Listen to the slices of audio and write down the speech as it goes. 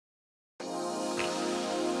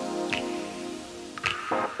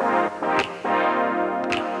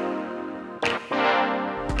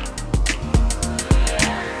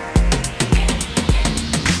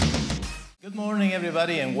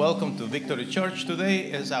everybody, and welcome to Victory Church. Today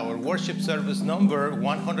is our worship service number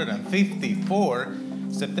 154,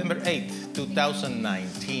 September 8th,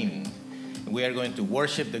 2019. We are going to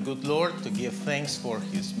worship the good Lord, to give thanks for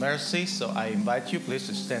His mercy. So I invite you, please,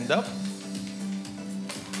 to stand up.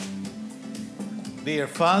 Dear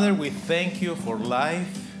Father, we thank you for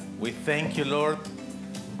life. We thank you, Lord,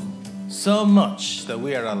 so much that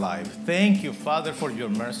we are alive. Thank you, Father, for your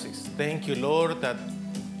mercies. Thank you, Lord, that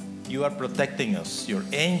you are protecting us. Your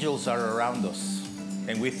angels are around us.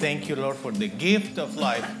 And we thank you, Lord, for the gift of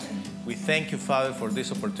life. We thank you, Father, for this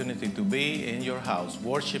opportunity to be in your house,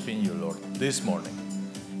 worshiping you, Lord, this morning.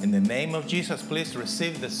 In the name of Jesus, please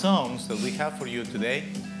receive the songs that we have for you today.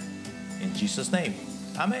 In Jesus' name,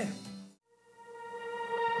 amen.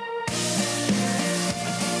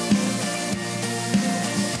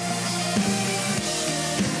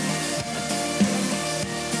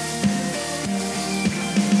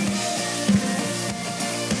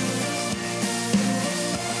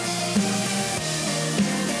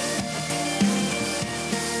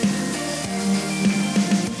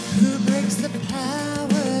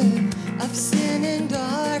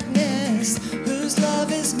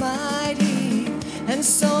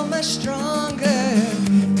 So much stronger,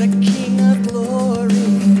 the King of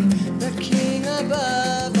glory, the King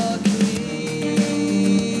above all kings,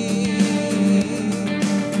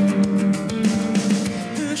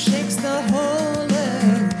 who shakes the whole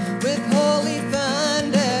earth with holy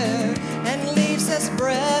thunder and leaves us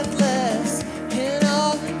breathless in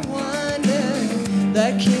awe and wonder,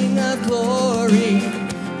 the King of glory,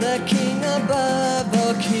 the King above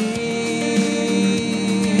all kings.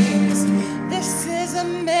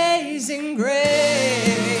 Amazing grace,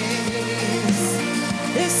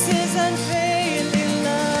 this is unfailing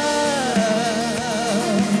love,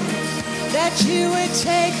 that you would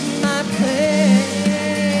take my place,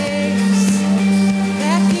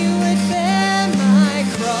 that you would bear my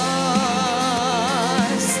cross,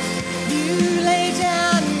 you lay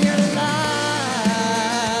down your life,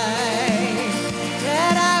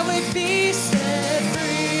 that I would be set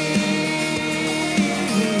free.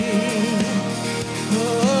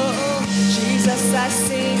 Jesus, I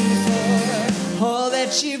sing for all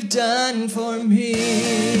that you've done for me.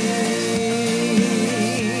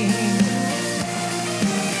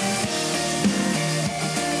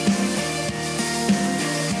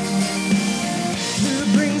 Who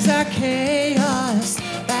brings our chaos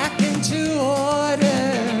back into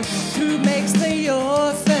order? Who makes the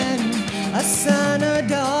orphan a son or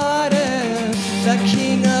daughter? The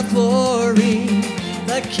King of glory,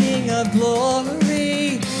 the King of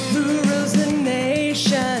glory, who rules the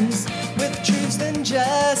nations with truth and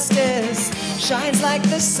justice, shines like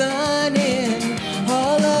the sun in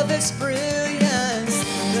all of its brilliance,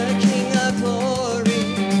 the King of glory,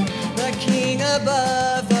 the King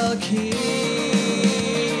above all kings.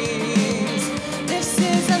 This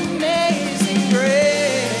is amazing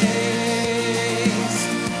grace,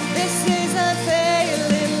 this is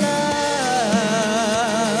unfailing love,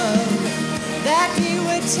 that you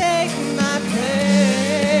would take my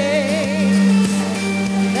pain,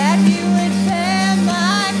 that you would bear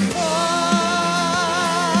my cross,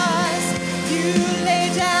 you lay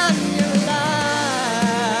down your life,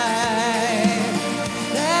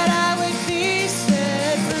 that I would be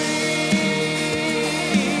set free.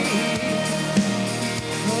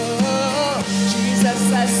 Oh, Jesus,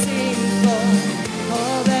 I sing for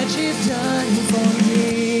all that you've done for me.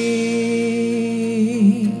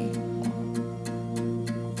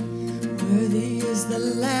 Worthy is the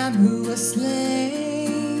Lamb who was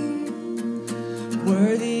slain.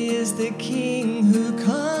 Worthy is the King who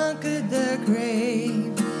conquered the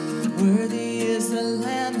grave. Worthy is the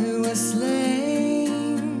Lamb who was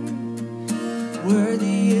slain.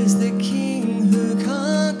 Worthy is the King who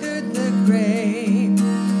conquered the grave.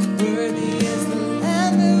 Worthy is the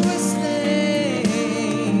Lamb who was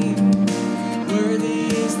slain. Worthy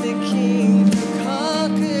is the King who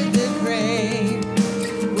conquered the grave.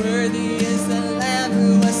 Worthy is the Lamb who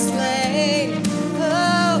was slain.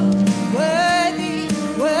 Oh, worthy,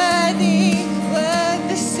 worthy, worthy.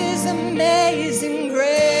 This is amazing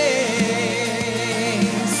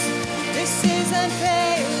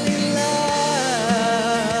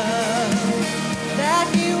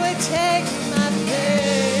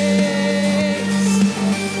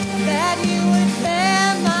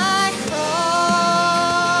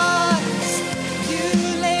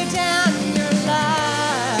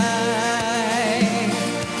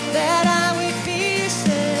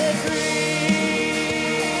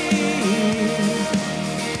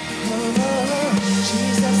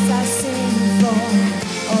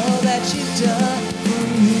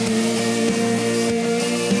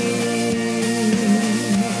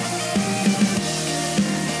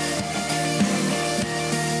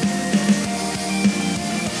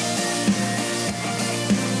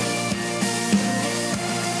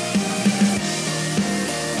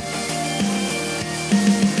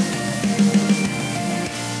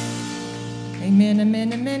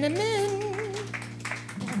amen, amen, amen.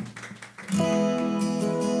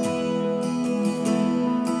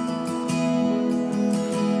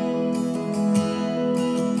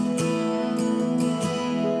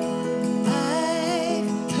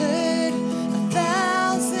 I've heard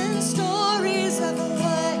 1,000 stories of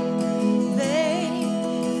what they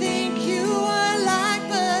think you are like,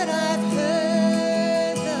 but I've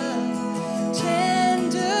heard the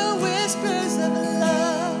tender whispers of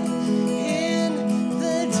love in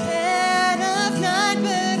the dead of night.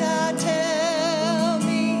 But tell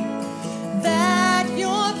me that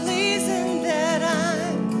you're pleased and that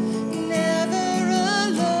I'm never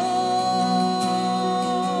alone.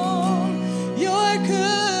 You're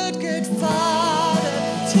good, good Father.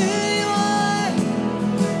 To you are,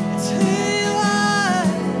 to you are,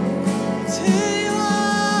 to you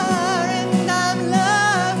are, and I'm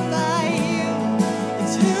loved by you.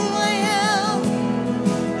 It's who I am,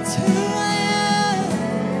 it's who I am,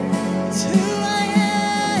 it's who I am.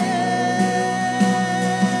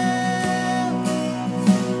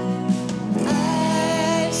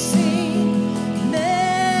 I've seen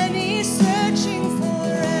many searching for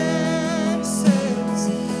answers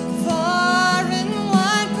far and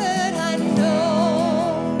wide, but I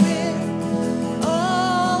know we're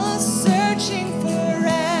all searching for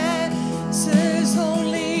answers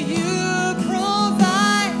only you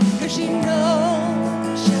provide, 'cause you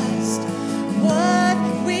know just what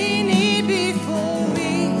we need before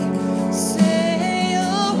we say a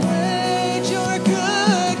word. You're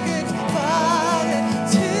good, good Father.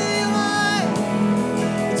 To you are,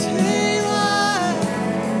 to you are,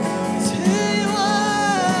 to you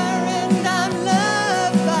are, and I'm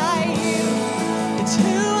loved by you. It's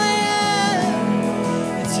who I am,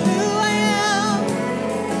 it's who I am,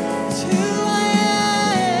 it's who I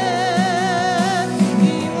am.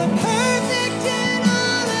 You are perfect in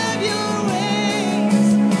all of your ways.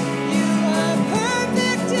 You are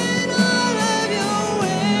perfect in all of your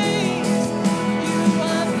ways. You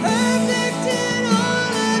are perfect in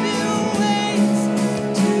all of your ways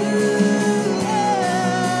to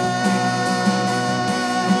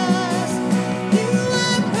us. You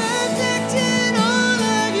are perfect in all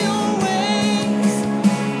of your ways.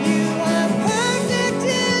 You are perfect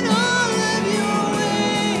in all of your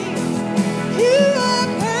ways. You are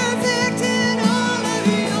perfect in all of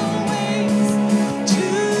your ways to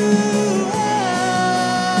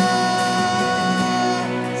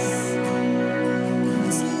us.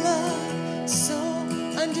 It's love so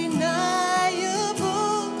undeniable.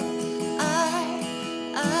 I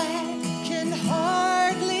can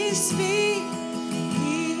hardly speak.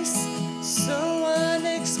 Peace so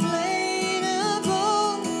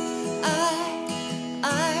unexplainable. I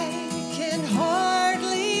can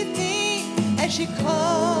hardly think as you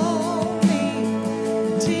call me.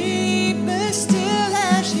 Deeper still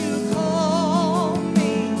as you call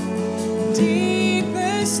me.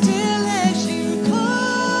 Deeper still as you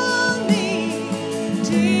call me.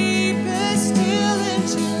 Deeper still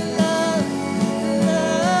into love,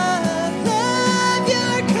 love, love.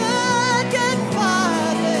 You're good, good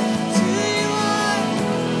Father. To you are,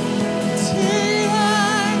 to you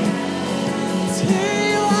are, to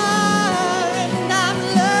you are, and I'm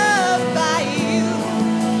loved by you.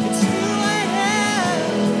 It's who I am,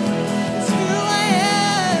 it's who I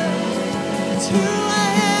am, it's who I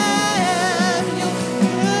am. You're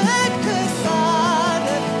good, good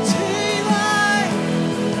Father. To you are,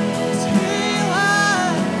 to you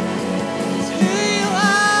are, to you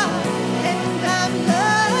are, and I'm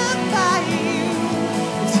loved by you.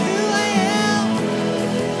 It's who I am,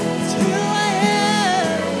 it's who I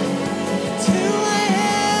am, it's who I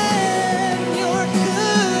am. You're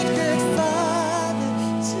good, good Father.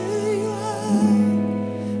 To you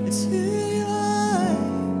are, it's who you are,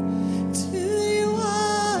 it's who you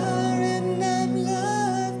are, and I'm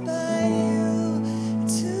loved by you.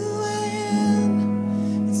 It's who I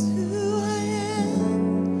am, it's who I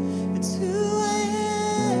am, it's who I am.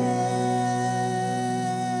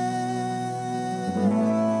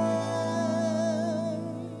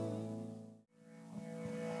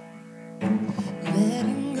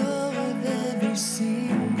 Letting go of every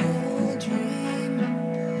single dream,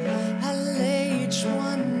 I lay each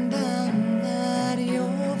one down at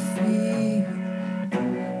your feet.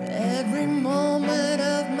 Every moment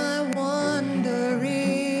of my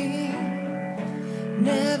wandering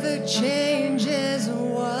never changes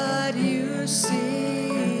what you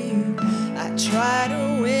see. I try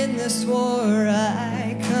to win this war,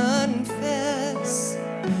 I confess.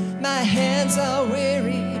 My hands are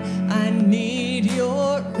weary, I need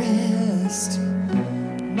your rest.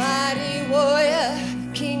 Mighty warrior,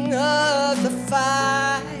 king of the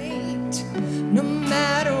fight, no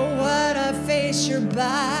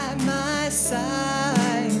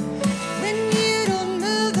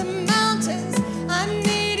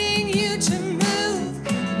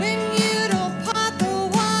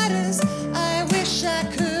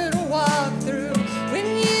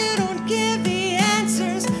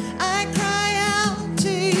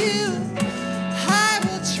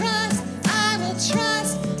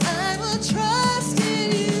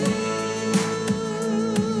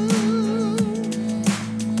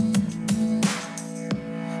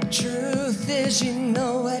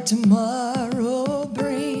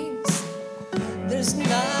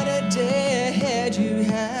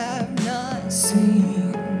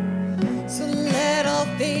sing. So let all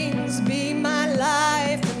things be my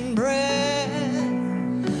life and breath.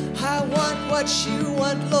 I want what you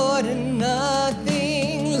want, Lord, and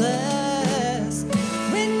nothing less.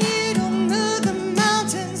 When you don't move the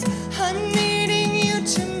mountains, I'm needing you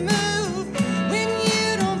to move. When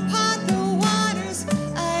you don't part the waters,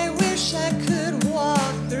 I wish I could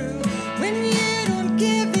walk through. When you don't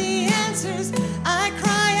give the answers, I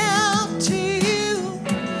cry out to you.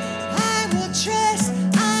 I will trust,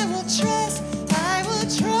 I will trust, I will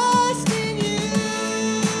trust in you.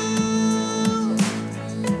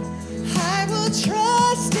 I will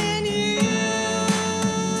trust in you.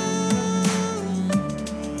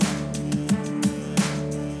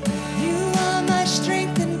 You are my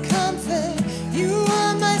strength and comfort. You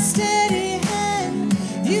are my steady hand.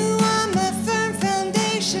 You are my firm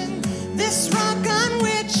foundation, this rock on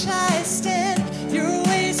which I stand. Your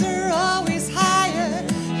ways are always higher.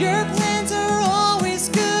 Your plans are always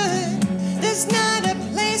good. There's not a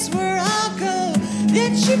place where I'll go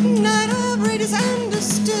that you cannot operate as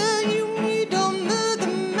understood. You don't move the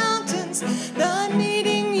mountains, I'm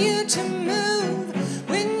needing you to move.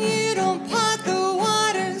 When you don't part the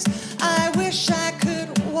waters, I wish I could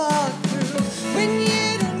walk through. When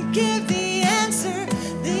you don't give the answer,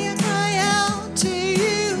 then I cry out to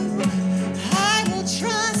you. I will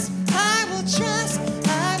trust, I will trust,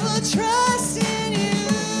 I will trust in you.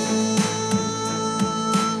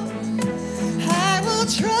 I will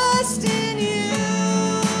trust in you.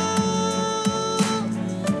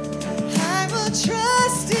 I will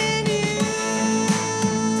trust in you.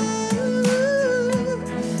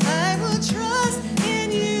 I will trust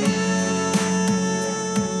in you.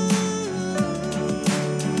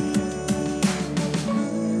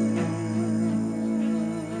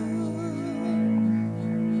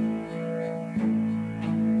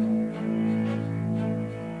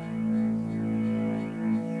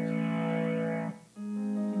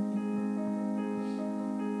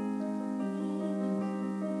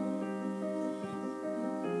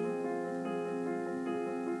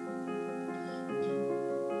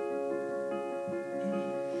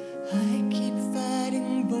 I keep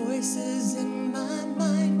fighting voices in my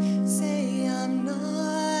mind, say I'm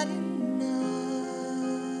not enough.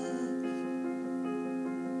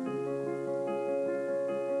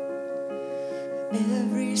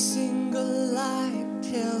 Every single lie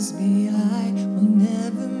tells me I will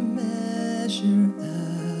never measure up.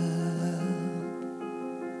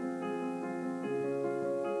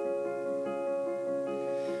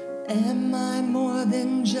 Am I more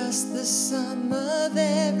than just the sum of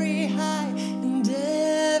every high and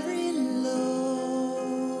every low?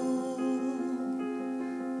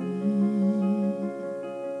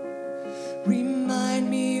 Remind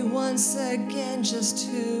me once again just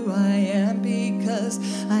who I am, because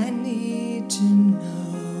I need to know.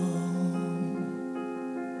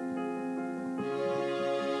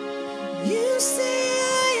 You say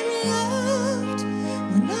I am loved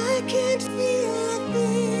when I can't feel a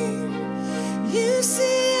thing. You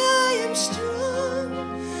say I am strong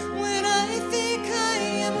when I think I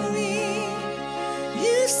am weak.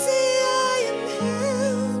 You say I am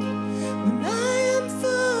held when I am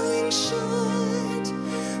falling short,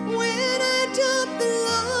 when I don't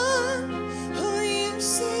belong. Oh, you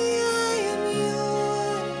say I am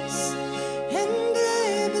yours, and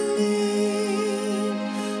I believe.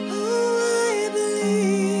 Oh, I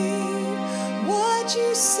believe what you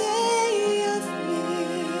say of me.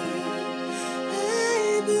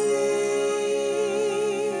 I believe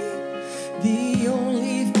the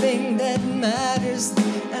only thing that matters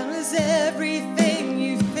now is everything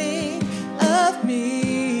you think of me.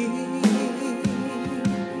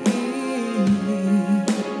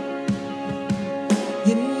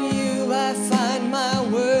 In you I find my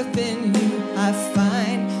worth, in you I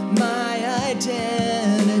find my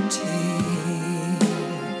identity.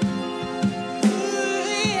 Ooh,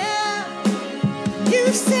 yeah. You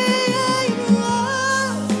say I am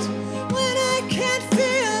loved when I can't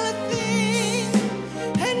feel a thing,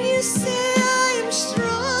 and you say I am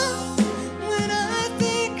strong when I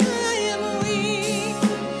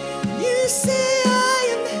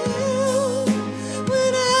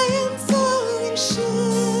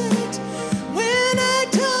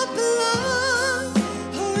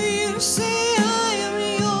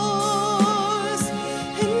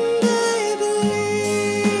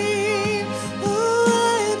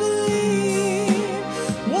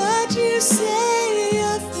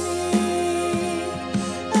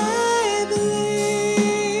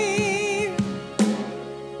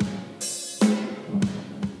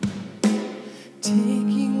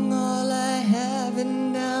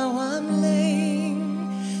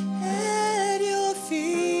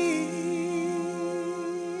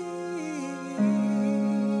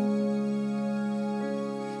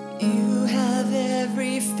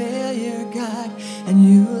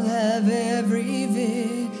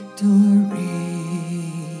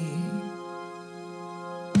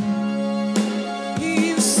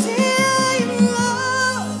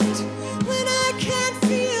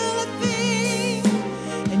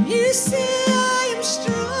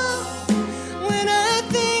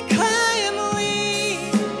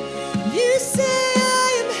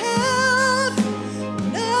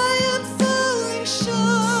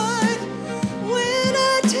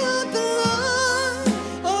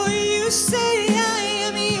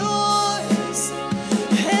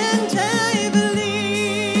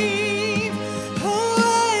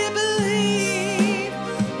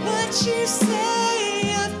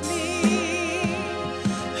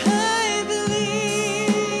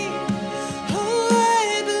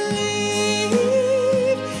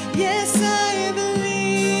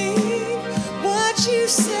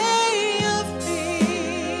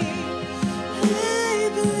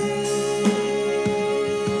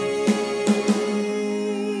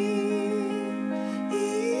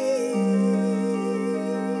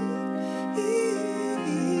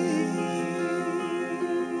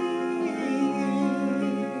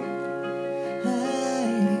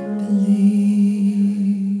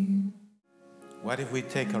if we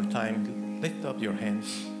take our time, lift up your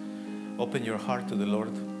hands, open your heart to the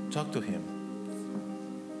Lord, talk to Him.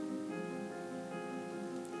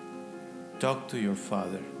 Talk to your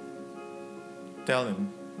Father. Tell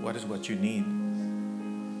Him what is what you need.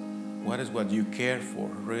 What is what you care for,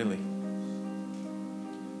 really.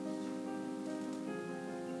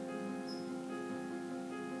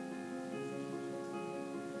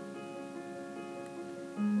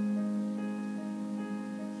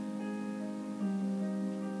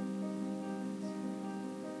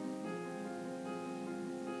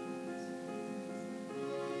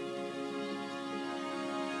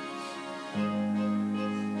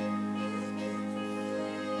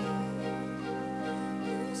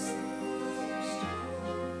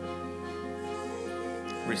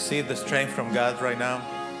 Receive the strength from God right now.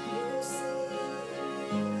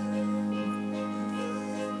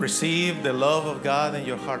 Receive the love of God in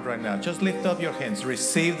your heart right now. Just lift up your hands.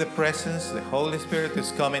 Receive the presence. The Holy Spirit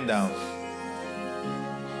is coming down.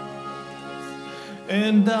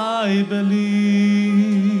 And I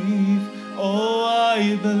believe, oh,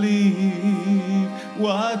 I believe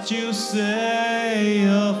what you say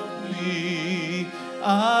of me.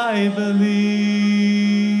 I believe.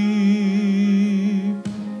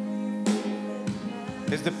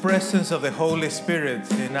 It's the presence of the Holy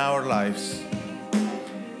Spirit in our lives,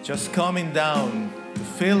 just coming down to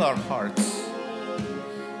fill our hearts.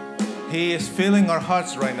 He is filling our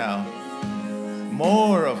hearts right now.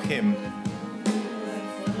 More of Him.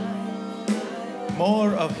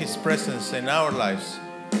 More of His presence in our lives.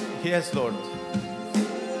 Yes, Lord.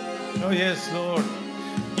 Oh, yes, Lord.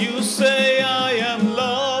 You say I am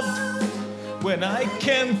loved when I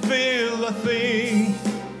can't feel a thing.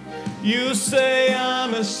 You say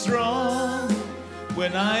I'm strong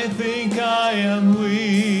when I think I am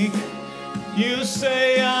weak. You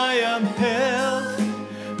say I am held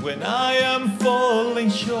when I am falling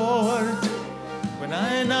short, when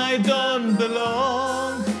I don't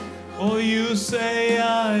belong. Oh, you say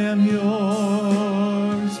I am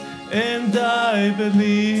yours, and I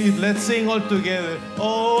believe. Let's sing all together.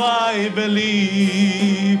 Oh, I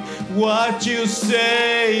believe what you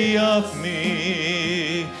say of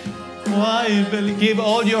me. Oh, I believe. Give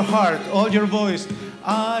all your heart, all your voice.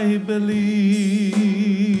 I believe.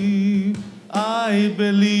 I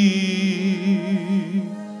believe.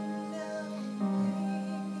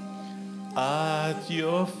 At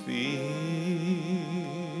your feet.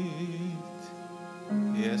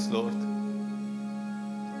 Yes, Lord.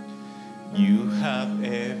 You have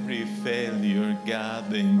every failure,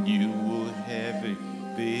 God, and you will have a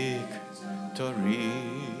victory.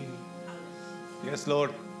 Yes,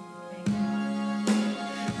 Lord.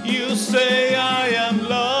 You say I am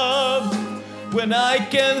loved when I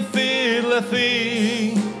can't feel a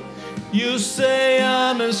thing. You say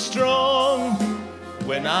I'm strong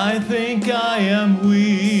when I think I am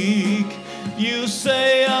weak. You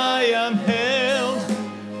say I am held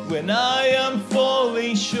when I am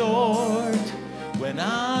falling short, when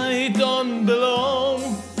I don't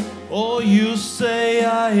belong. Oh, you say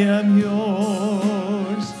I am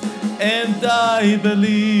yours, and I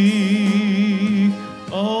believe.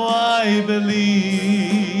 Oh, I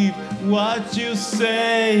believe what you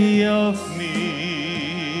say of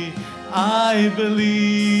me. I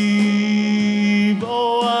believe.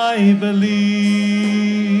 Oh, I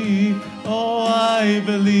believe. Oh, I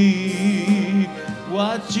believe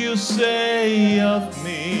what you say of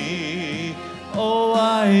me. Oh,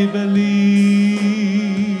 I believe.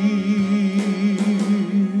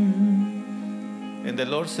 And the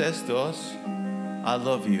Lord says to us, I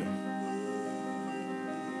love you.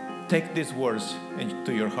 Take these words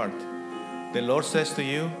into your heart. The Lord says to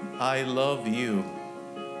you, I love you.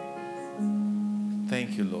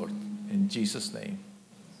 Thank you, Lord. In Jesus' name.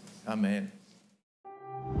 Amen.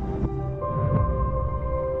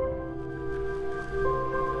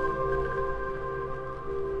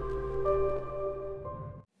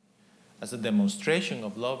 As a demonstration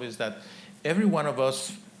of love is that every one of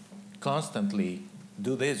us constantly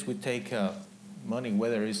do this. We take money,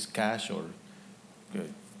 whether it's cash or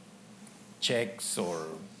checks, or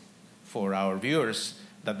for our viewers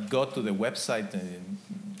that go to the website, and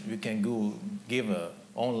you can go give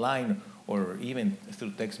online or even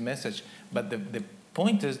through text message. But the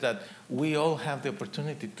point is that we all have the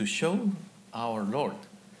opportunity to show our Lord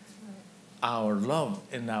our love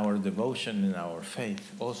and our devotion and our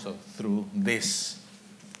faith also through this,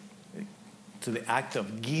 to the act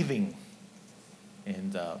of giving.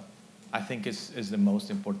 And I think it's the most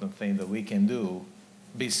important thing that we can do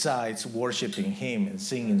besides worshiping Him and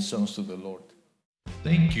singing songs to the Lord.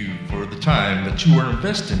 Thank you for the time that you are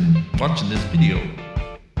investing watching this video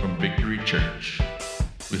from Victory Church.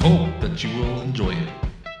 We hope that you will enjoy it.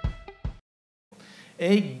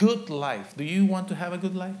 A good life. Do you want to have a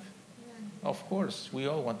good life? Yeah. Of course, we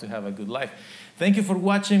all want to have a good life. Thank you for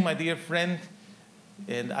watching, my dear friend.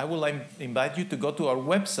 And I will invite you to go to our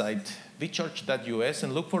website, vchurch.us,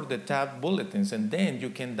 and look for the tab Bulletins, and then you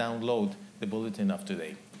can download the bulletin of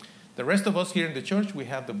today. The rest of us here in the church, we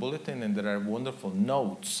have the bulletin, and there are wonderful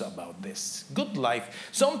notes about this. Good life.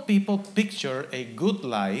 Some people picture a good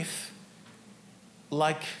life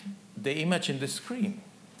like the image in the screen.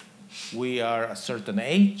 We are a certain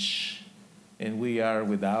age, and we are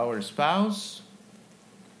with our spouse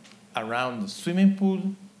around the swimming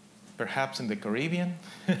pool, perhaps in the Caribbean,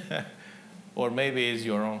 or maybe it's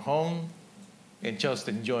your own home, and just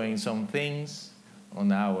enjoying some things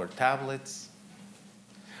on our tablets.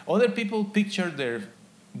 Other people picture their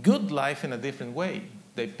good life in a different way.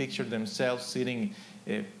 They picture themselves sitting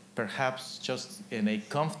perhaps just in a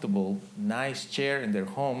comfortable, nice chair in their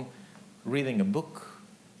home, reading a book,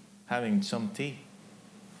 having some tea.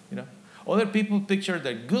 Other people picture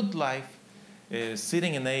their good life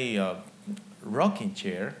sitting in a rocking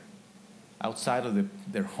chair outside of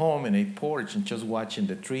their home in a porch and just watching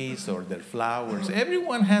the trees or their flowers.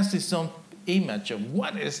 Everyone has this own image of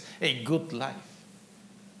what is a good life.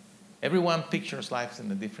 Everyone pictures life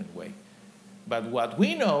in a different way. But what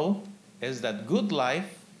we know is that good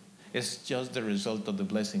life is just the result of the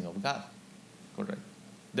blessing of God. Correct?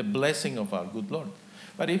 The blessing of our good Lord.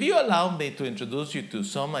 But if you allow me to introduce you to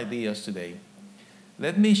some ideas today,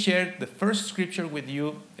 let me share the first scripture with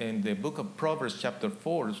you in the book of Proverbs chapter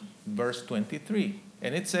 4, verse 23.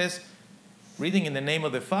 And it says, reading in the name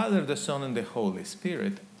of the Father, the Son, and the Holy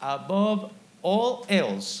Spirit, above all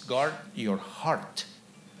else, guard your heart,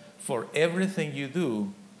 for everything you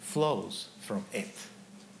do flows from it.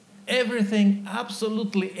 Everything,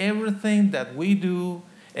 absolutely everything that we do,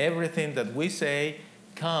 everything that we say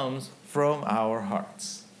comes from our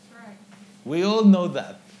hearts. Right. We all know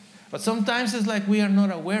that. But sometimes it's like we are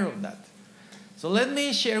not aware of that. So let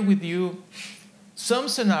me share with you some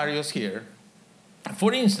scenarios here.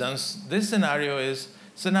 For instance, this scenario is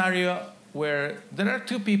scenario where there are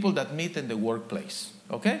two people that meet in the workplace,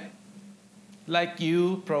 okay? Like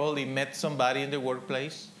you probably met somebody in the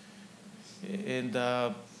workplace.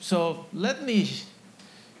 And so let me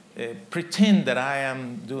pretend that I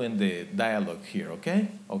am doing the dialogue here, okay?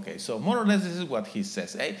 Okay, so more or less this is what he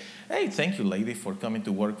says. Hey, thank you, lady, for coming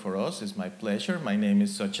to work for us. It's my pleasure. My name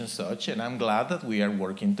is such and such, and I'm glad that we are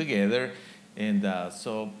working together. And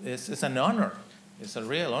so it's an honor. It's a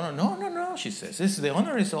real honor. No, she says. The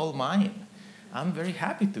honor is all mine. I'm very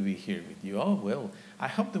happy to be here with you. Oh, well, I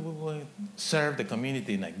hope that we will serve the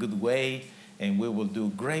community in a good way, and we will do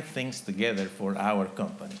great things together for our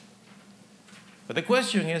company. But the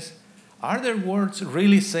question is, are their words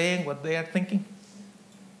really saying what they are thinking?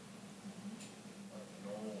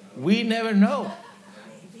 We never know.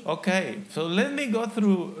 Okay, so let me go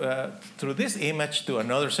through this image to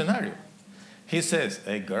another scenario. He says,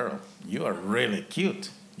 hey, girl, you are really cute,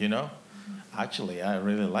 Actually, I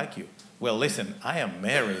really like you. Well, listen, I am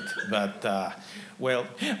married, but,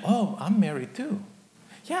 I'm married too.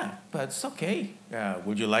 Yeah, but it's okay.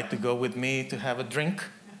 Would you like to go with me to have a drink?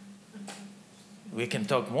 We can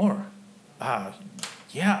talk more.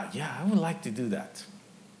 Yeah, I would like to do that.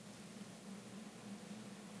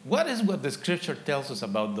 What is what the scripture tells us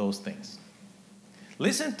about those things?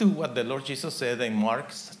 Listen to what the Lord Jesus said in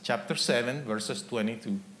Mark chapter 7, verses 20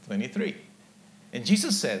 to 23. And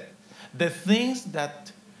Jesus said, the things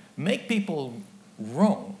that make people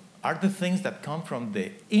wrong are the things that come from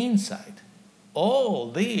the inside.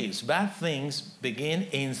 All these bad things begin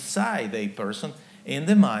inside a person, in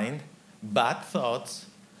the mind. Bad thoughts,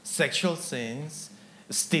 sexual sins,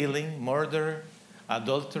 stealing, murder,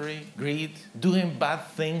 adultery, greed, doing bad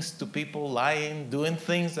things to people, lying, doing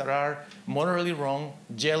things that are morally wrong,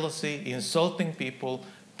 jealousy, insulting people,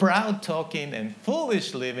 proud talking, and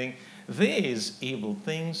foolish living. These evil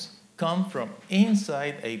things come from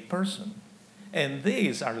inside a person. And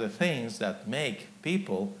these are the things that make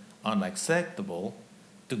people unacceptable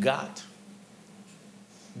to God.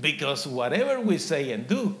 Because whatever we say and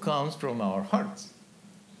do comes from our hearts.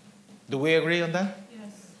 Do we agree on that?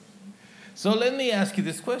 Yes. So let me ask you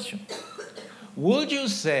this question. Would you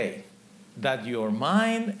say that your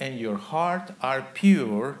mind and your heart are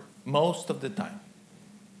pure most of the time?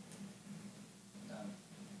 No.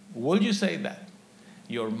 Would you say that?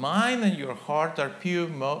 Your mind and your heart are pure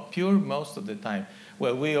most of the time.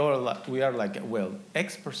 Well, we are like,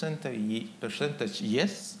 X percentage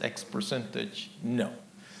yes, X percentage no.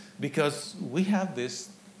 Because we have this,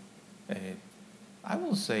 I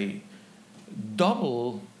will say,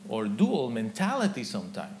 double or dual mentality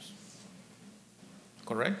sometimes.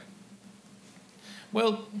 Correct?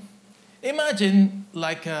 Well, imagine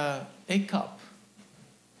like a cup.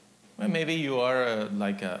 Well, maybe you are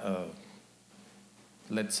like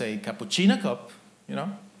let's say, cappuccino cup,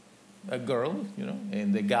 a girl,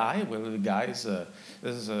 and the guy, well, the guy is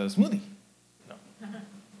this is a smoothie.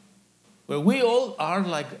 Well, we all are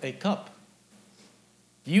like a cup.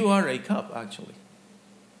 You are a cup, actually.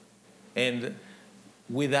 And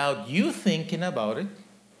without you thinking about it,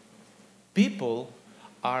 people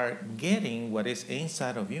are getting what is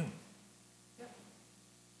inside of you.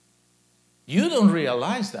 You don't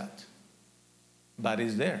realize that, but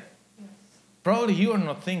it's there. Yes. Probably you are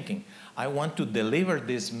not thinking, I want to deliver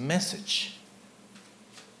this message.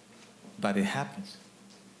 But it happens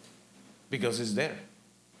because it's there.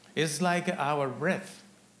 It's like our breath.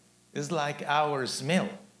 It's like our smell.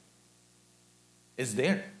 It's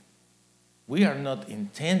there. We are not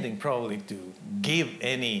intending probably to give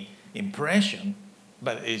any impression,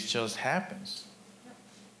 but it just happens.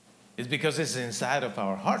 It's because it's inside of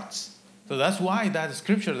our hearts. So that's why that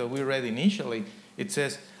scripture that we read initially, it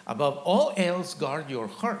says, above all else, guard your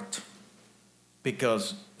heart.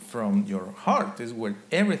 Because from your heart is where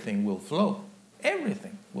everything will flow.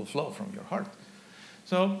 Everything will flow from your heart.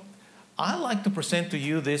 So I like to present to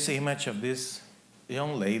you this image of this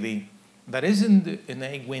young lady that is in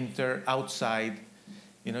a winter outside,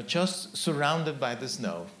 just surrounded by the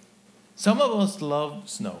snow. Some of us love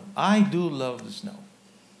snow. I do love the snow.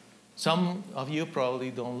 Some of you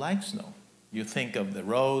probably don't like snow. You think of the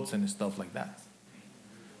roads and stuff like that.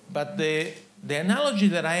 But the analogy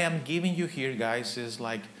that I am giving you here, guys, is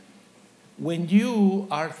like when you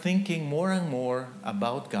are thinking more and more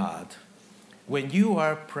about God, when you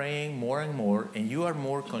are praying more and more, and you are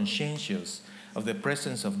more conscientious of the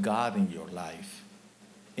presence of God in your life,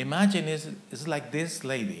 imagine it's like this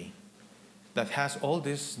lady that has all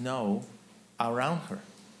this snow around her.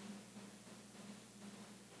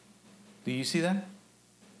 Do you see that?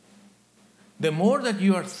 The more that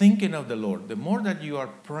you are thinking of the Lord, the more that you are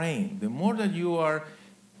praying, the more that you are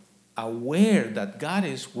aware that God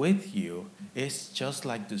is with you, it's just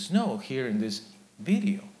like the snow here in this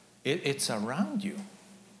video. It's around you.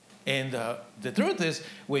 And the truth is,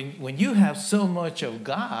 when you have so much of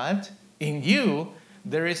God in you,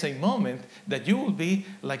 there is a moment that you will be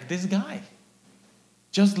like this guy.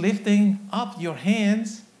 Just lifting up your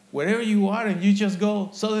hands wherever you are, and you just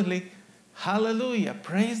go suddenly, hallelujah,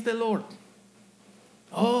 praise the Lord.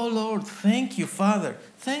 Oh, Lord, thank you, Father.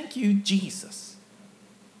 Thank you, Jesus.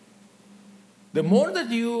 The more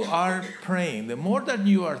that you are praying, the more that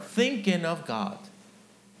you are thinking of God,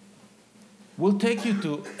 will take you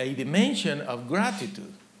to a dimension of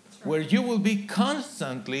gratitude where you will be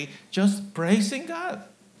constantly just praising God.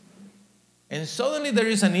 And suddenly there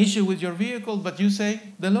is an issue with your vehicle, but you say,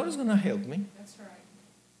 the Lord is going to help me. That's right.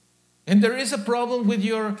 And there is a problem with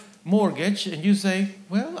your mortgage, and you say,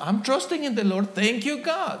 well, I'm trusting in the Lord. Thank you,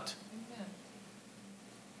 God. Amen.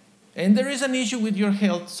 And there is an issue with your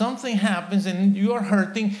health. Something happens and you are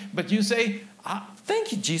hurting, but you say,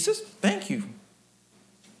 thank you, Jesus. Thank you.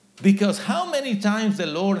 Because how many times the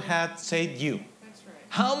Lord had saved you? That's right.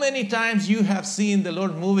 How many times you have seen the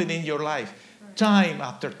Lord moving in your life? Right. Time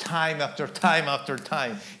after time after time after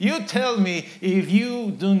time. You tell me if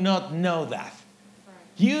you do not know that. Right.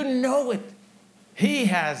 You know it. He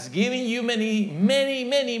has given you many, many,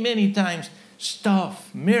 many, many times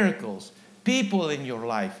stuff, miracles, people in your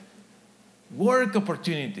life, work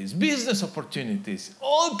opportunities, business opportunities,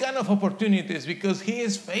 all kind of opportunities, because He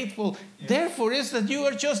is faithful. Therefore, is that you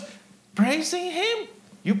are just praising Him.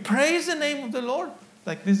 You praise the name of the Lord,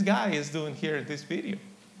 like this guy is doing here in this video.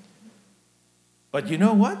 But you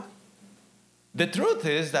know what? The truth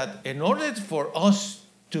is that in order for us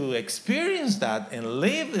to experience that and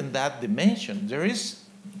live in that dimension, there is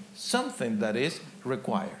something that is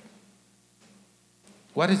required.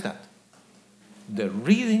 What is that? The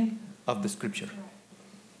reading of the scripture.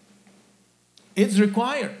 It's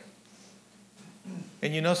required.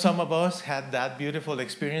 And some of us had that beautiful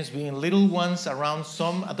experience being little ones around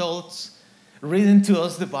some adults reading to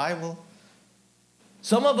us the Bible.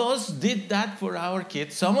 Some of us did that for our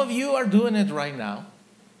kids. Some of you are doing it right now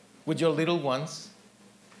with your little ones.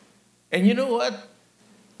 And you know what?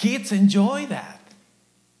 Kids enjoy that.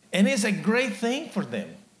 And it's a great thing for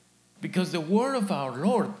them because the word of our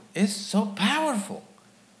Lord is so powerful.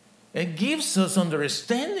 It gives us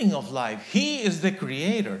understanding of life. He is the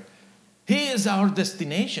creator. He is our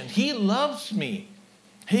destination. He loves me.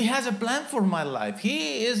 He has a plan for my life.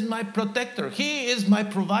 He is my protector. He is my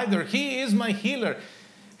provider. He is my healer.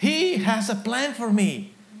 He has a plan for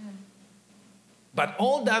me. But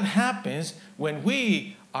all that happens when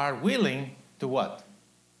we are willing to what?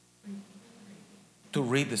 To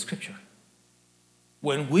read the Scripture.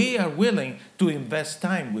 When we are willing to invest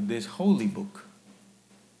time with this holy book.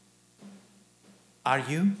 Are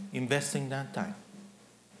you investing that time?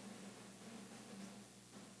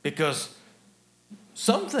 Because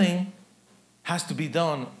something has to be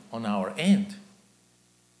done on our end.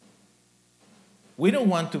 We don't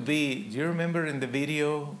want to be, do you remember in the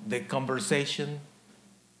video, the conversation,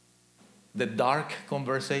 the dark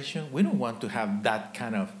conversation? We don't want to have that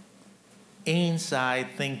kind of inside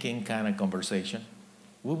thinking kind of conversation.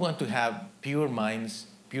 We want to have pure minds,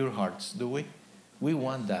 pure hearts, do we? We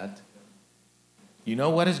want that. You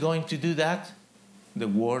know what is going to do that? The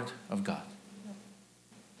Word of God.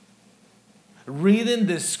 Reading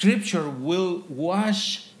the Scripture will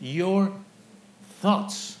wash your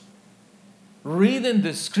thoughts. Reading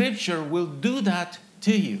the Scripture will do that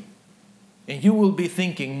to you. And you will be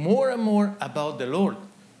thinking more and more about the Lord.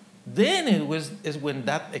 Then is when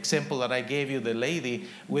that example that I gave you, the lady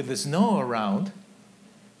with the snow around,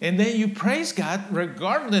 and then you praise God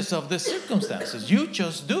regardless of the circumstances. You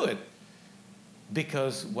just do it.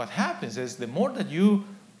 Because what happens is the more that you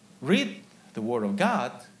read the Word of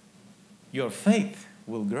God, your faith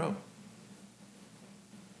will grow.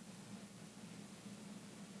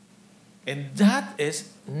 And that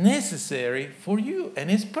is necessary for you.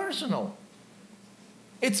 And it's personal.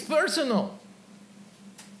 It's personal.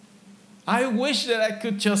 I wish that I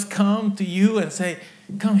could just come to you and say,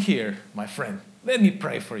 come here, my friend. Let me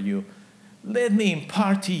pray for you. Let me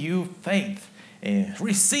impart to you faith. And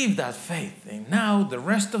receive that faith. And now the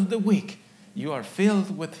rest of the week, you are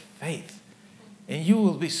filled with faith. And you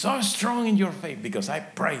will be so strong in your faith because I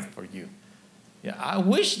prayed for you. Yeah, I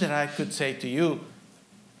wish that I could say to you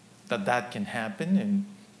that that can happen and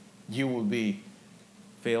you will be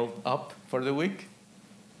filled up for the week.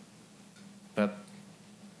 But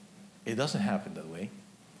it doesn't happen that way.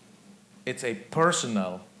 It's a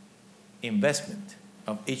personal investment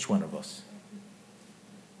of each one of us.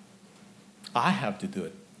 I have to do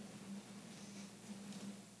it.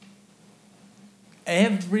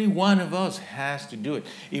 Every one of us has to do it.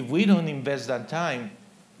 If we don't invest that time,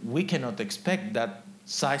 we cannot expect that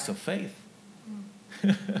size of faith.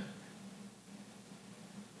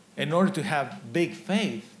 In order to have big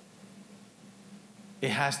faith, it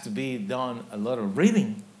has to be done a lot of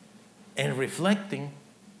reading and reflecting,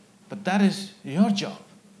 but that is your job.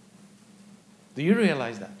 Do you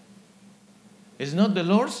realize that? It's not the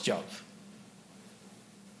Lord's job.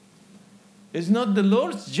 It's not the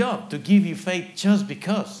Lord's job to give you faith just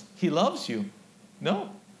because He loves you. No.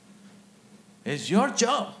 It's your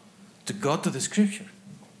job to go to the Scripture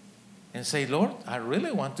and say, Lord, I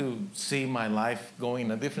really want to see my life going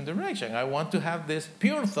in a different direction. I want to have this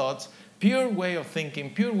pure thoughts, pure way of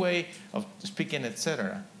thinking, pure way of speaking,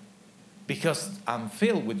 etc. Because I'm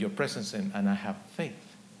filled with your presence and I have faith.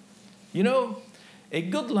 You know, a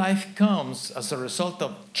good life comes as a result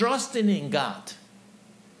of trusting in God.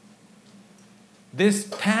 This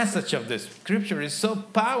passage of the Scripture is so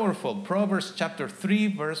powerful. Proverbs chapter 3,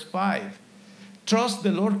 verse 5. Trust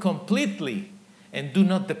the Lord completely and do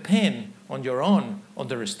not depend on your own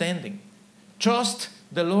understanding. Trust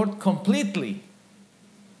the Lord completely.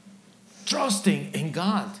 Trusting in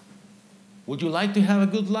God. Would you like to have a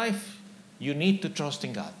good life? You need to trust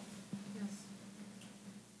in God. Yes.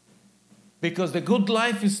 Because the good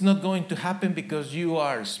life is not going to happen because you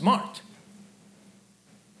are smart.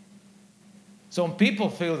 Some people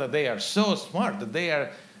feel that they are so smart, that they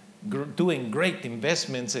are doing great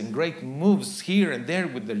investments and great moves here and there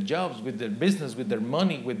with their jobs, with their business, with their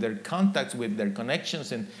money, with their contacts, with their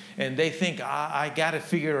connections, and they think, I got to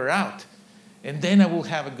figure it out, and then I will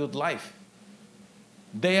have a good life.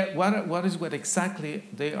 What exactly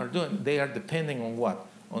they are doing? They are depending on what?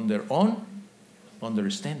 On their own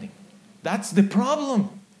understanding. That's the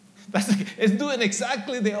problem. It's doing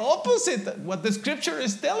exactly the opposite what the Scripture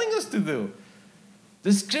is telling us to do.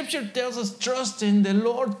 The Scripture tells us trust in the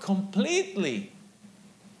Lord completely.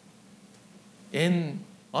 And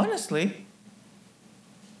honestly,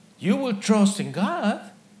 you will trust in God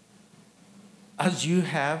as you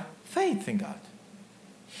have faith in God.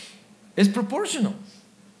 It's proportional.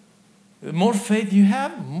 The more faith you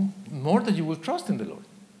have, more that you will trust in the Lord.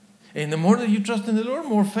 And the more that you trust in the Lord,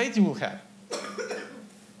 more faith you will have.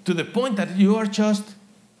 To the point that you are just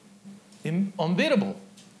unbeatable.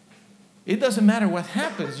 It doesn't matter what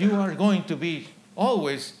happens. You are going to be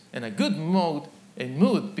always in a good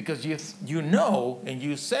mood because you know and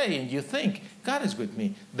you say and you think, God is with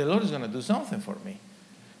me. The Lord is going to do something for me.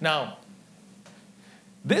 Now,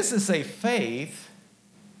 this is a faith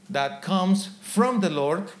that comes from the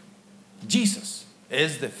Lord Jesus.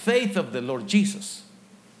 It's the faith of the Lord Jesus.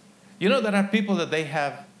 You know, there are people that they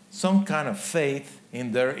have some kind of faith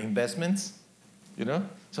in their investments. You know,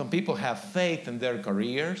 some people have faith in their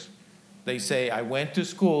careers. They say, I went to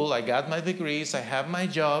school, I got my degrees, I have my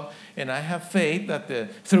job, and I have faith that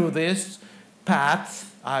through this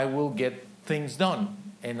path, I will get things done,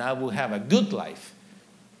 and I will have a good life.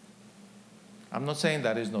 I'm not saying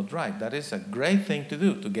that is not right. That is a great thing to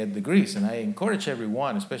do, to get degrees. And I encourage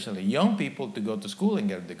everyone, especially young people, to go to school and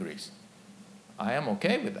get degrees. I am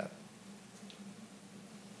okay with that.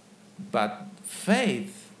 But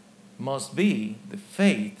faith must be the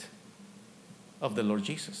faith of the Lord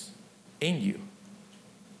Jesus in you.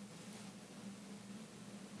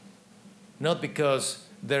 Not because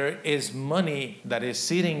there is money that is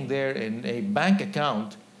sitting there in a bank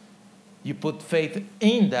account, you put faith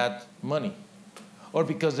in that money. Or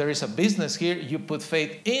because there is a business here, you put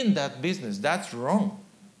faith in that business. That's wrong.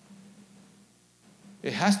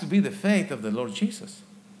 It has to be the faith of the Lord Jesus.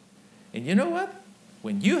 And you know what?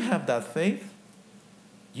 When you have that faith,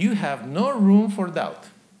 you have no room for doubt.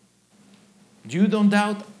 You don't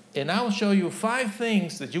doubt, and I'll show you 5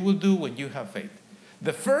 things that you will do when you have faith.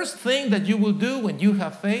 The first thing that you will do when you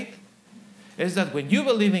have faith is that when you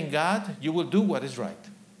believe in God, you will do what is right.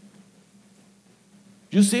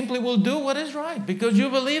 You simply will do what is right because you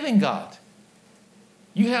believe in God.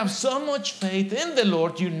 You have so much faith in the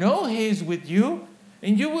Lord, you know He is with you,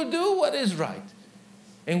 and you will do what is right.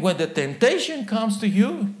 And when the temptation comes to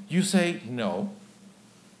you, you say, no.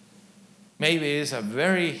 Maybe it's a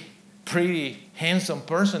very pretty, handsome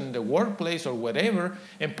person in the workplace or whatever,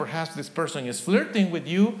 and perhaps this person is flirting with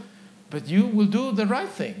you, but you will do the right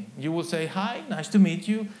thing. You will say, hi, nice to meet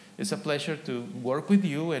you. It's a pleasure to work with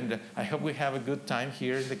you, and I hope we have a good time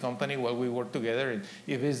here in the company while we work together. And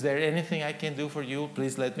if is there anything I can do for you,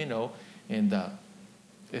 please let me know. And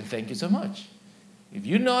thank you so much. If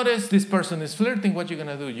you notice this person is flirting, what you're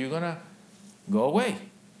going to do? You're going to go away.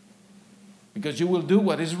 Because you will do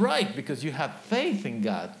what is right, because you have faith in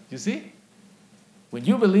God. You see? When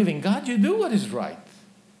you believe in God, you do what is right.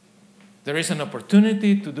 There is an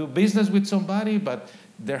opportunity to do business with somebody, but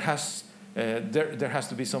there has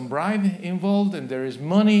to be some bribe involved, and there is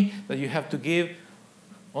money that you have to give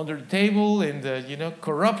under the table, and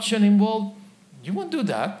corruption involved. You won't do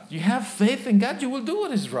that. You have faith in God, you will do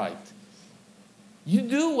what is right. You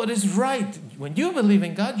do what is right. When you believe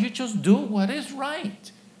in God, you just do what is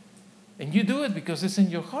right. And you do it because it's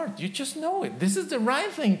in your heart. You just know it. This is the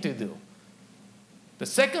right thing to do. The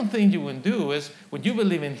second thing you will do is when you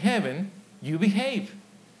believe in heaven, you behave.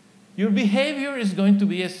 Your behavior is going to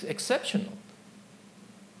be exceptional.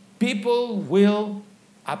 People will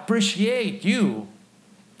appreciate you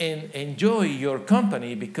and enjoy your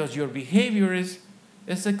company because your behavior is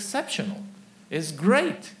exceptional. It's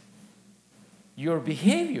great. Your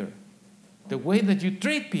behavior, the way that you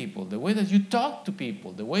treat people, the way that you talk to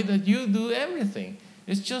people, the way that you do everything,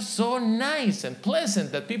 is just so nice and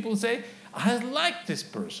pleasant that people say, I like this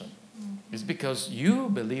person. It's because you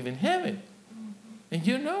believe in heaven. And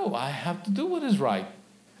you know, I have to do what is right.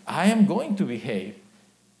 I am going to behave.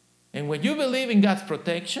 And when you believe in God's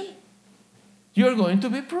protection, you're going to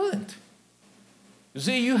be prudent. You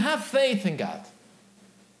see, you have faith in God.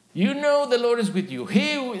 You know the Lord is with you.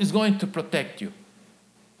 He is going to protect you.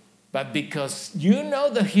 But because you know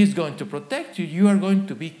that He's going to protect you, you are going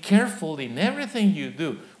to be careful in everything you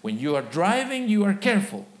do. When you are driving, you are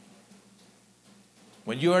careful.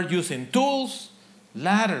 When you are using tools,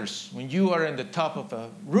 ladders, when you are in the top of a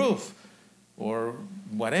roof, or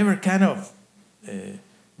whatever kind of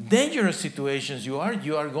dangerous situations you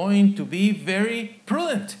are going to be very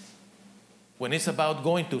prudent. When it's about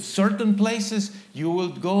going to certain places, you will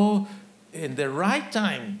go in the right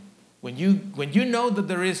time. When you know that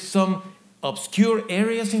there is some obscure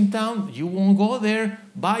areas in town, you won't go there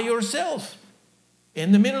by yourself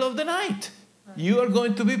in the middle of the night. You are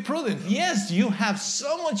going to be prudent. Yes, you have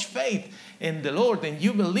so much faith in the Lord and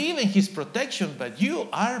you believe in His protection, but you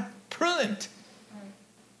are prudent.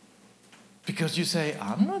 Because you say,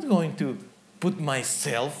 I'm not going to put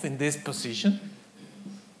myself in this position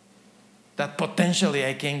that potentially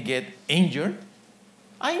I can get injured.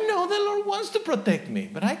 I know the Lord wants to protect me,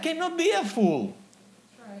 but I cannot be a fool.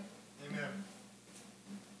 That's right. Amen.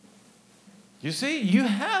 You see, you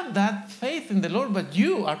have that faith in the Lord, but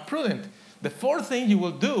you are prudent. The fourth thing you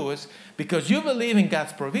will do is, because you believe in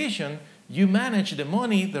God's provision, you manage the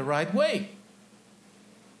money the right way.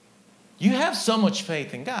 You have so much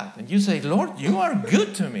faith in God, and you say, Lord, you are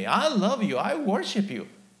good to me. I love you. I worship you.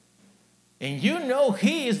 And you know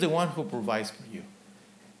He is the one who provides for you.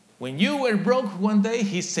 When you were broke one day,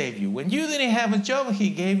 He saved you. When you didn't have a job,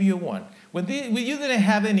 He gave you one. When you didn't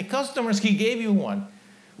have any customers, He gave you one.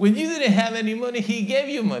 When you didn't have any money, He gave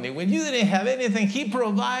you money. When you didn't have anything, He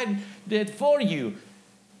provided for you.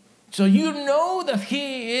 So you know that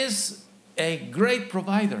He is a great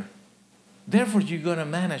provider. Therefore, you're going to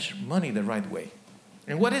manage money the right way.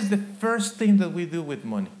 And what is the first thing that we do with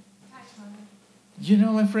money? Tax money. You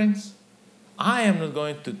know, my friends, I am not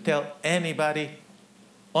going to tell anybody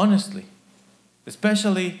honestly,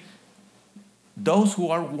 especially those who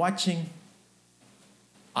are watching.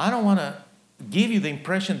 I don't want to give you the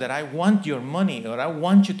impression that I want your money or I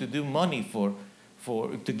want you to do money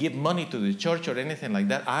to give money to the church or anything like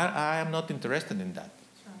that. I am not interested in that.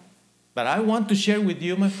 Right. But I want to share with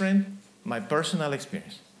you, my friend, my personal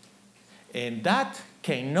experience. And that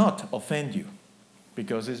cannot offend you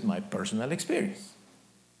because it's my personal experience.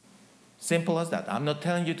 Simple as that. I'm not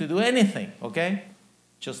telling you to do anything, okay?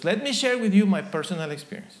 Just let me share with you my personal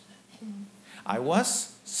experience. I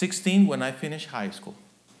was 16 when I finished high school.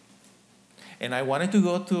 And I wanted to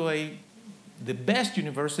go to the best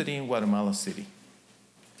university in Guatemala City.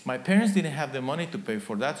 My parents didn't have the money to pay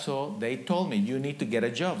for that, so they told me, you need to get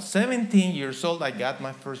a job. 17 years old, I got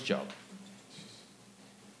my first job.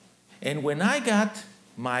 And when I got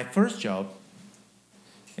my first job,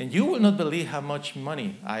 and you will not believe how much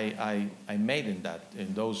money I made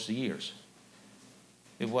in those years.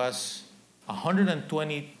 It was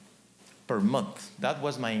 $120 per month. That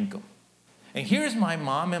was my income. And here's my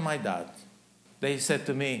mom and my dad. They said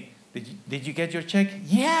to me, did you get your check?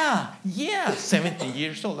 Yeah, 17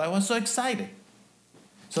 years old. I was so excited.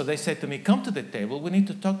 So they said to me, come to the table. We need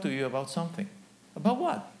to talk to you about something. About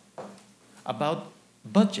what? About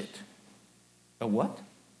budget. A what?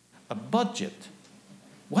 A budget.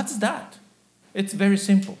 What's that? It's very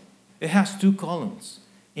simple. It has 2 columns,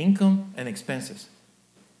 income and expenses.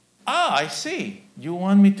 Ah, I see. You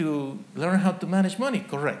want me to learn how to manage money?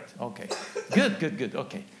 Correct. Okay. Good.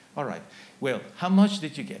 Okay. All right. Well, how much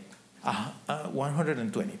did you get?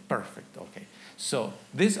 120. Perfect. Okay. So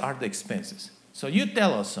these are the expenses. So you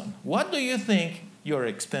tell us, son, what do you think your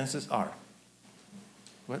expenses are?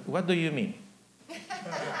 What do you mean?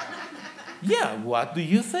 Yeah, what do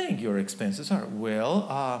you think your expenses are? Well,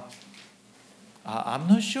 I'm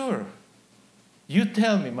not sure. You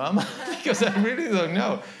tell me, Mama, because I really don't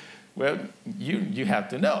know. Well, you have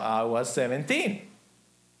to know. I was 17.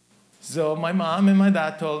 So my mom and my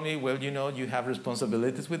dad told me, well, you have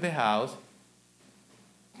responsibilities with the house.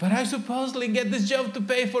 But I supposedly get this job to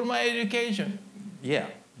pay for my education. Yeah,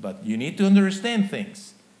 but you need to understand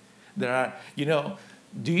things. There are,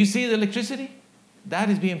 do you see the electricity? That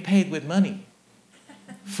is being paid with money.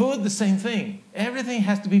 Food, the same thing. Everything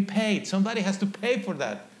has to be paid. Somebody has to pay for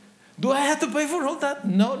that. Do I have to pay for all that?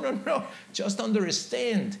 No. Just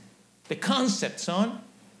understand the concept, son.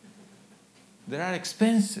 There are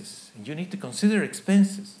expenses. You need to consider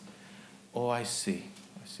expenses. Oh, I see.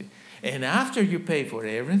 And after you pay for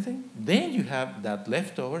everything, then you have that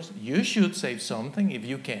leftovers. You should save something if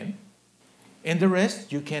you can. And the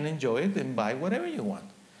rest, you can enjoy it and buy whatever you want.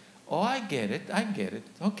 Oh, I get it.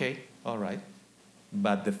 Okay, all right.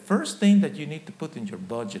 But the first thing that you need to put in your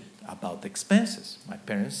budget about expenses, my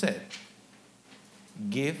parents said,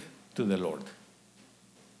 give to the Lord.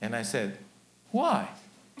 And I said, why?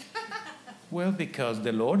 Well, because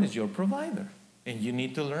the Lord is your provider. And you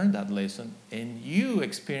need to learn that lesson. And you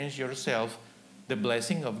experience yourself the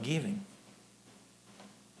blessing of giving.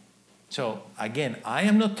 So, again, I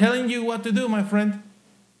am not telling you what to do, my friend.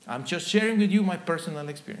 I'm just sharing with you my personal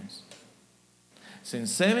experience.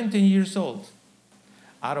 Since 17 years old,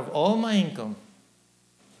 out of all my income,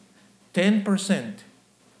 10%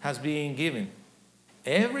 has been given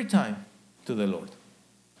every time to the Lord.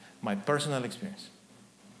 My personal experience.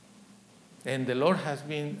 And the Lord has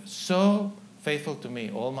been so faithful to me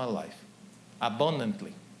all my life.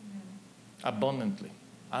 Abundantly.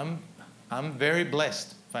 I'm very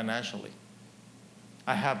blessed financially.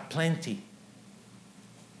 I have plenty.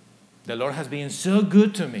 The Lord has been so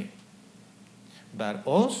good to me. But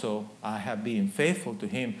also, I have been faithful to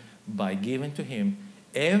Him by giving to Him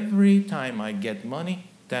every time I get money,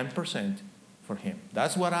 10% for Him.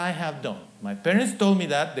 That's what I have done. My parents told me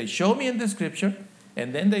that. They showed me in the scripture.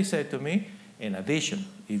 And then they said to me, in addition,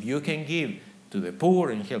 if you can give to the poor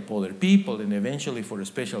and help other people, and eventually for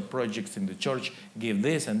special projects in the church, give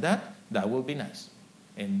this and that, that will be nice.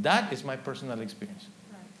 And that is my personal experience.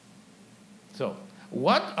 Right. So,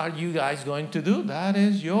 what are you guys going to do? That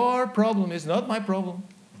is your problem. It's not my problem.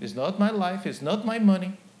 It's not my life. It's not my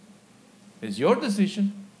money. It's your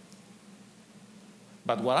decision.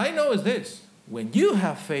 But what I know is this. when you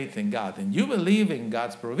have faith in God and you believe in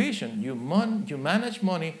God's provision, you manage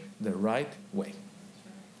money the right way.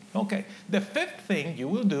 Okay, the fifth thing you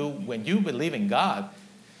will do when you believe in God,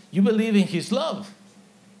 you believe in His love.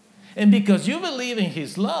 And because you believe in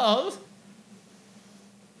His love,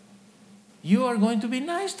 you are going to be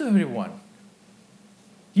nice to everyone.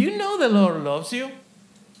 You know the Lord loves you.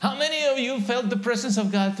 How many of you felt the presence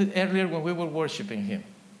of God earlier when we were worshiping Him?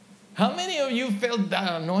 How many of you felt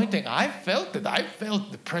that anointing? I felt it. I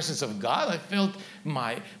felt the presence of God. I felt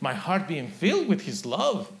my heart being filled with His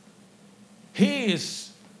love. He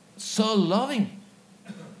is so loving.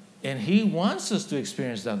 And He wants us to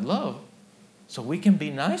experience that love so we can be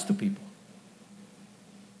nice to people.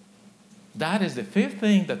 That is the fifth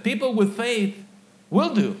thing that people with faith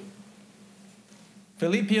will do.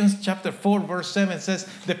 Philippians chapter 4 verse 7 says,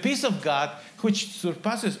 the peace of God, which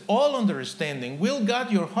surpasses all understanding, will guard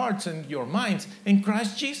your hearts and your minds in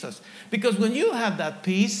Christ Jesus. Because when you have that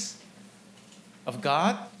peace of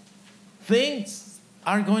God, things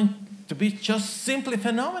are going to be just simply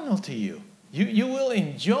phenomenal to you. You will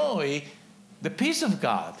enjoy the peace of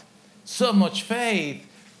God. So much faith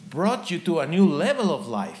brought you to a new level of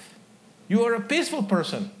life. You are a peaceful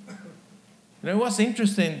person. You know, it was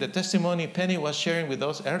interesting, the testimony Penny was sharing with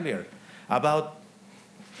us earlier about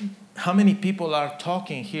how many people are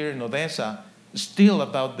talking here in Odessa still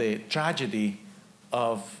about the tragedy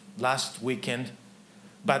of last weekend,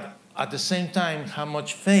 but at the same time, how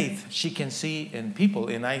much faith she can see in people,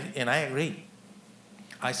 and I agree.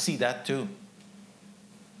 I see that too.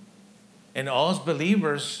 And us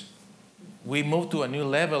believers, we move to a new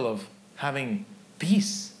level of having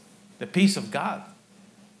peace, the peace of God.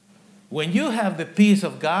 When you have the peace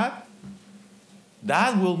of God,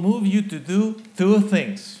 that will move you to do two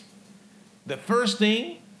things. The first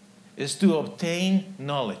thing is to obtain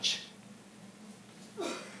knowledge.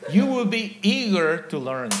 You will be eager to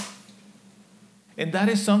learn. And that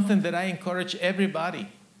is something that I encourage everybody.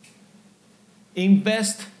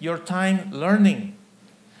 Invest your time learning.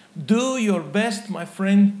 Do your best, my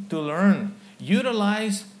friend, to learn.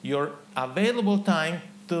 Utilize your available time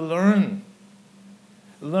to learn.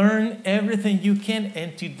 Learn everything you can.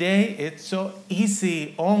 And today, it's so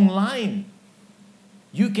easy online.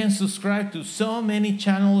 You can subscribe to so many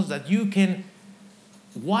channels that you can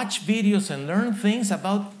watch videos and learn things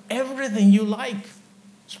about everything you like.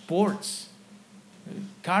 Sports,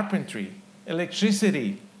 carpentry,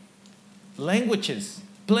 electricity, languages,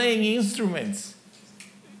 playing instruments,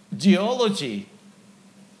 geology,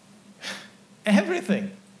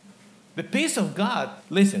 everything. The peace of God,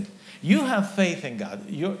 listen, you have faith in God.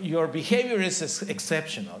 Your behavior is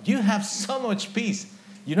exceptional. You have so much peace.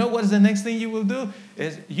 You know what is the next thing you will do?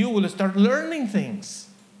 Is you will start learning things.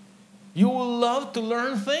 You will love to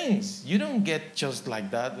learn things. You don't get just like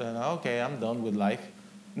that, okay, I'm done with life.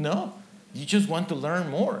 No, you just want to learn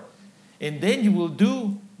more. And then you will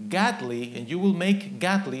do godly, and you will make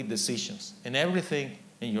godly decisions in everything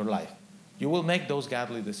in your life. You will make those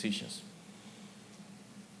godly decisions.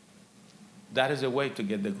 That is the way to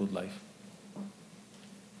get the good life.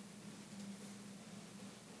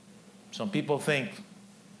 Some people think,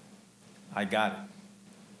 I got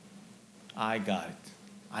it.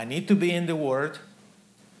 I need to be in the Word,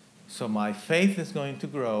 so my faith is going to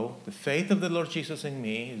grow. The faith of the Lord Jesus in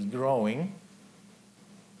me is growing.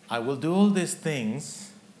 I will do all these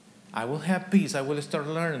things. I will have peace. I will start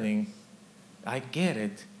learning. I get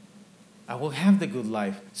it. I will have the good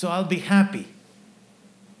life, so I'll be happy.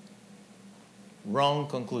 Wrong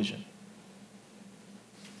conclusion.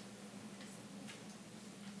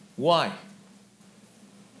 Why?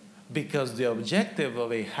 Because the objective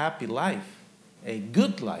of a happy life, a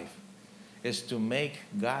good life, is to make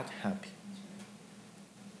God happy.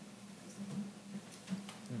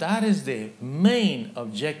 That is the main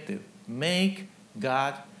objective. Make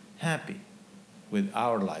God happy with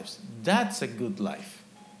our lives. That's a good life.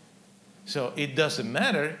 So it doesn't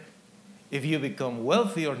matter if you become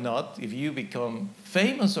wealthy or not, if you become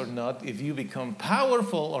famous or not, if you become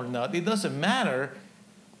powerful or not. It doesn't matter,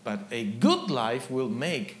 but a good life will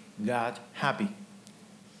make God happy.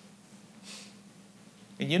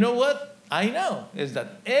 And you know what I know is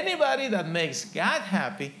that anybody that makes God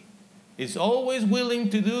happy is always willing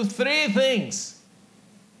to do three things.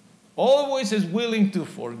 Always is willing to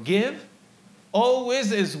forgive,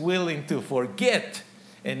 always is willing to forget,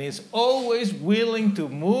 and is always willing to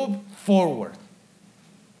move forward.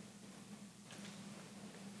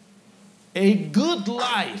 A good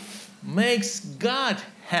life makes God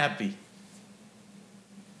happy.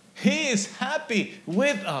 He is happy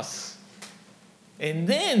with us. And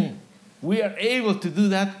then we are able to do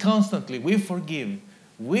that constantly. We forgive,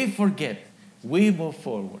 we forget, we move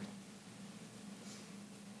forward.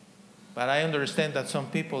 But I understand that some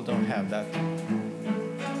people don't have that.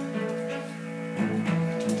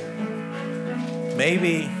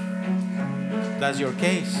 Maybe that's your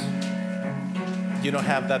case. You don't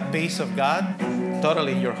have that peace of God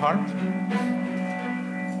totally in your heart.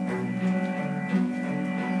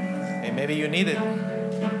 And maybe you need it.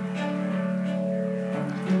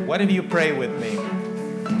 What if you pray with me?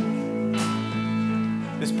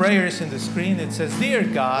 This prayer is in the screen. It says, "Dear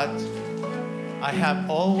God, I have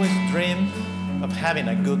always dreamed of having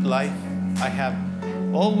a good life. I have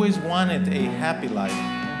always wanted a happy life.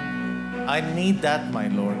 I need that, my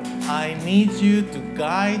Lord. I need you to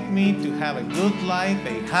guide me to have a good life,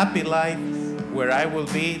 a happy life, where I will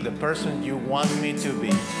be the person you want me to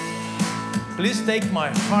be. Please take my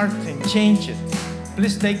heart and change it.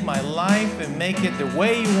 Please take my life and make it the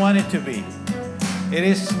way you want it to be. It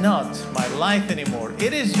is not my life anymore.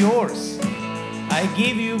 It is yours. I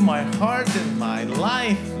give you my heart and my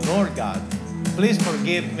life, Lord God. Please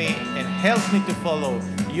forgive me and help me to follow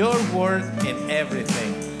your word in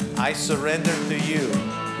everything. I surrender to you,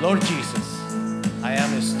 Lord Jesus. I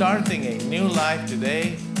am starting a new life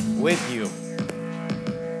today with you.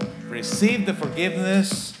 Receive the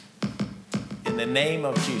forgiveness in the name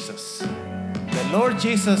of Jesus." The Lord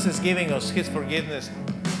Jesus is giving us His forgiveness,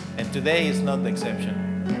 and today is not the exception.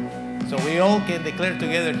 So we all can declare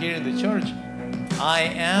together here in the church, "I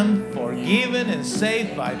am forgiven and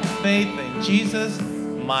saved by faith in Jesus.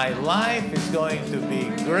 My life is going to be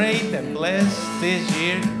great and blessed this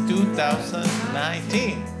year,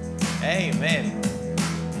 2019. Amen.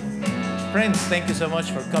 Friends, thank you so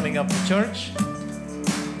much for coming up to church.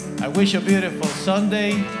 I wish you a beautiful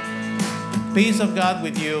Sunday. Peace of God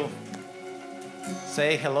with you.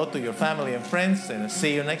 Say hello to your family and friends, and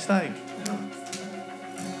see you next time.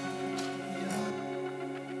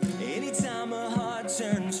 Anytime a heart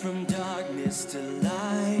turns from darkness to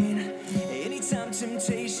light, anytime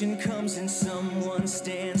temptation comes and someone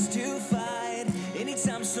stands to fight,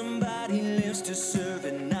 anytime somebody lives to serve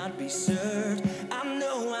and not be served, I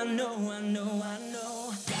know.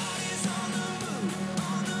 God is on the move,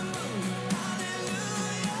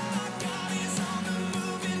 hallelujah. God is on the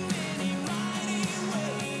move in many mighty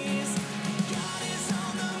ways. God is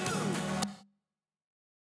on the move.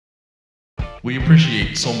 We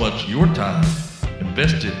appreciate so much your time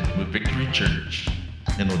invested with Victory Church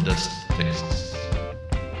in Odessa, Texas.